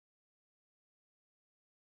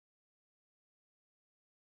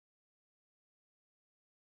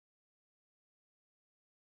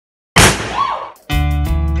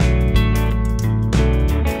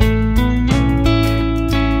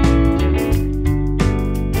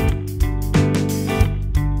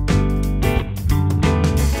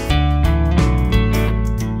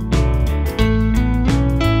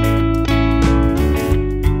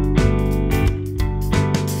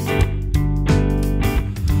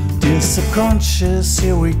Dear subconscious,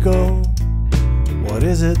 here we go. What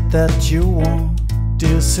is it that you want?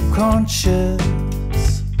 Dear subconscious,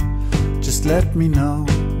 just let me know.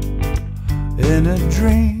 In a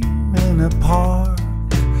dream, in a park,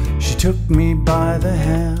 she took me by the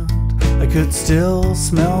hand. I could still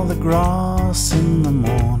smell the grass in the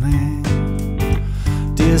morning.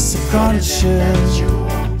 Dear subconscious, what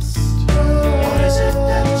is it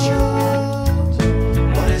that you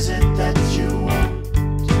want? What is it that you want?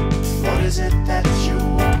 What is it that you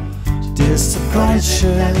want? dear subconscious,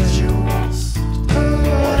 What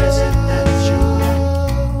is it that you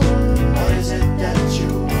want? What is it that you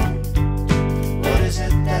want? What is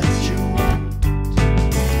it that you want?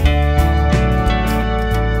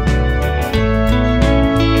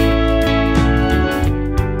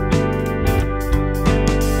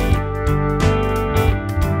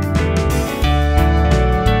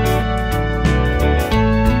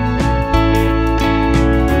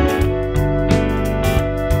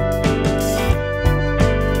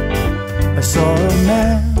 I saw a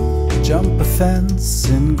man jump a fence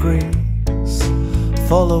in Greece,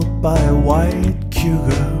 followed by a white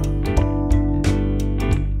cougar.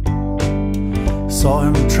 Saw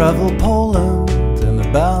him travel Poland in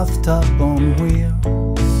a bathtub on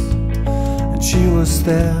wheels, and she was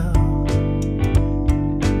there.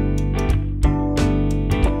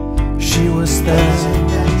 She was there.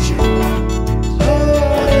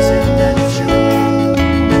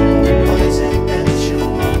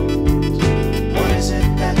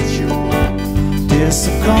 Dear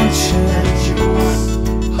subconscious,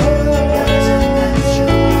 What is it that you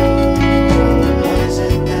want? What is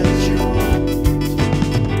it that you want?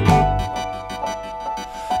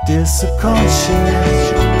 dear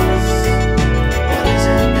subconscious.